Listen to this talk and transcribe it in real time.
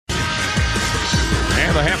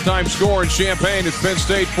And the halftime score in Champaign is Penn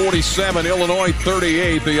State 47, Illinois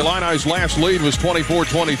 38. The Illini's last lead was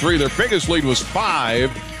 24-23. Their biggest lead was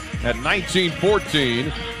 5 at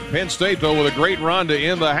 19-14. Penn State, though, with a great run to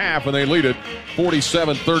end the half, and they lead it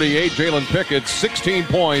 47-38. Jalen Pickett, 16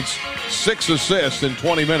 points, 6 assists in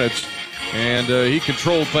 20 minutes, and he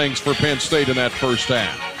controlled things for Penn State in that first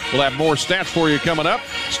half. We'll have more stats for you coming up.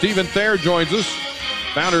 Stephen Thayer joins us,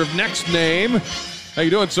 founder of NextName. How you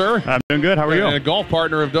doing, sir? I'm doing good. How are you? And a golf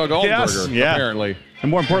partner of Doug Aldenberger, apparently. And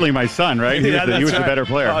more importantly, my son, right? He was the better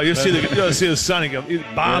player. Oh, you'll see the son. He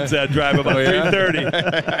bombs that drive about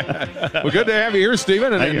 3:30. Well, good to have you here,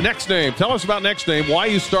 Stephen. And NextName. Tell us about NextName, why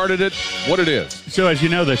you started it, what it is. So, as you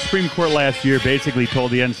know, the Supreme Court last year basically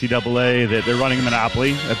told the NCAA that they're running a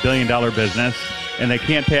monopoly, $1 billion business, and they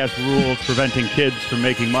can't pass rules preventing kids from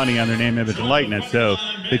making money on their name, image, and likeness. So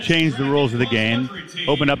they changed the rules of the game,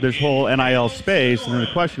 opened up this whole NIL space, and then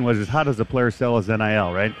the question was, how does a player sell his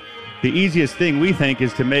NIL, right? The easiest thing, we think,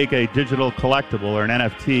 is to make a digital collectible or an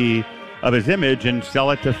NFT of his image and sell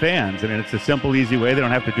it to fans. I mean, it's a simple, easy way. They don't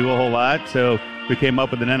have to do a whole lot. So we came up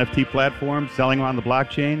with an NFT platform, selling them on the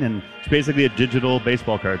blockchain, and it's basically a digital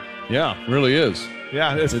baseball card. Yeah, it really is.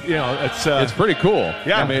 Yeah, it's pretty cool.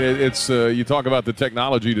 Yeah, I mean, it's you talk about the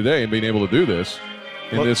technology today and being able to do this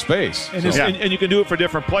in this space. And you can do it for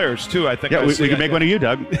different players, too, I think. Yeah, we can make one of you,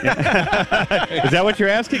 Doug. Is that what you're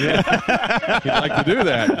asking? He'd like to do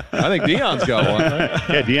that. I think Deion's got one. Right?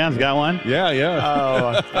 Yeah, Deion's got one. Yeah.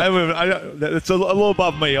 It's a little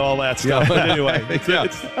above me, all that stuff. But anyway,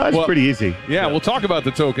 it's pretty easy. Yeah, we'll talk about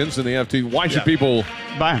the tokens and the NFT. Why should people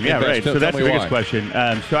buy them? Yeah, right. So that's the biggest question.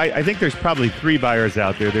 So I think there's probably 3 buyers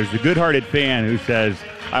out there. There's the good-hearted fan who says,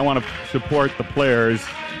 I want to support the players,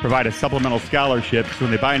 provide a supplemental scholarship. So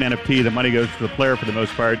when they buy an NFT, the money goes to the player for the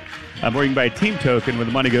most part. Or you can buy a team token where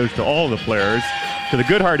the money goes to all the players. To the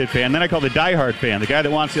good-hearted fan, then I call the die-hard fan, the guy that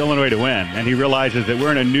wants Illinois to win. And he realizes that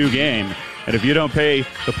we're in a new game. And if you don't pay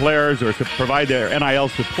the players or provide their NIL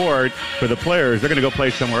support for the players, they're going to go play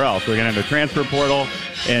somewhere else. We're going to have a transfer portal.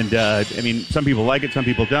 And, some people like it, some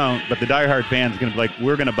people don't. But the die-hard fan is going to be like,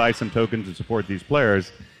 we're going to buy some tokens to support these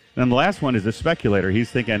players. And then the last one is the speculator.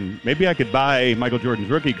 He's thinking, maybe I could buy Michael Jordan's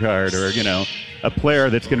rookie card or, a player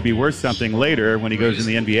that's going to be worth something later when he goes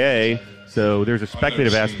in the NBA. So there's a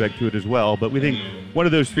speculative aspect to it as well. But we think one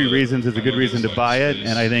of those 3 reasons is a good reason to buy it.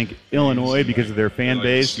 And I think Illinois, because of their fan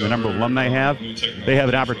base and the number of alumni they have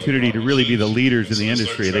an opportunity to really be the leaders in the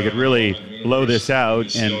industry. They could really blow this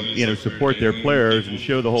out and, support their players and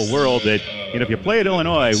show the whole world that, if you play at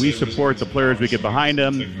Illinois, we support the players, we get behind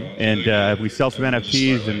them, and if we sell some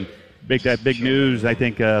NFTs and make that big news, I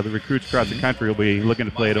think the recruits across the country will be looking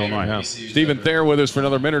to play at Illinois. Yeah. Stephen Thayer with us for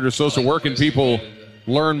another minute or so. So where can people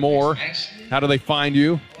learn more? How do they find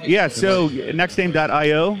you? Yeah, so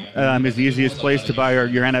nextname.io is the easiest place to buy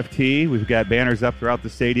your NFT. We've got banners up throughout the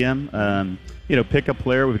stadium. Pick a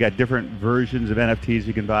player. We've got different versions of NFTs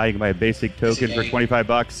you can buy. You can buy a basic token for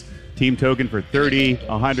 $25. Team token for $30,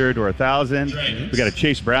 $100, or $1,000. We got a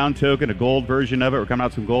Chase Brown token, a gold version of it. We're coming out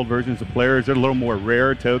with some gold versions of players. They're a little more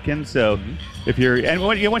rare tokens. So if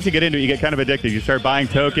once you get into it, you get kind of addicted. You start buying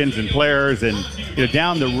tokens and players, and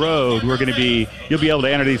down the road, you'll be able to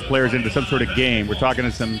enter these players into some sort of game. We're talking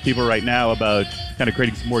to some people right now about kind of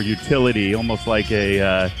creating some more utility, almost like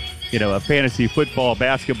a fantasy football,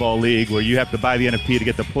 basketball league where you have to buy the NFT to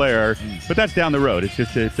get the player. But that's down the road. It's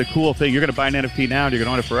a cool thing. You're going to buy an NFT now and you're going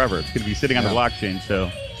to own it forever. It's going to be sitting on the blockchain. So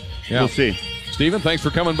we'll see. Stephen, thanks for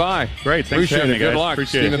coming by. Great. Thanks for having me, guys. Good luck.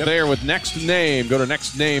 Appreciate Stephen it. Thayer with NextName. Go to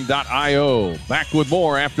nextname.io. Back with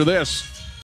more after this.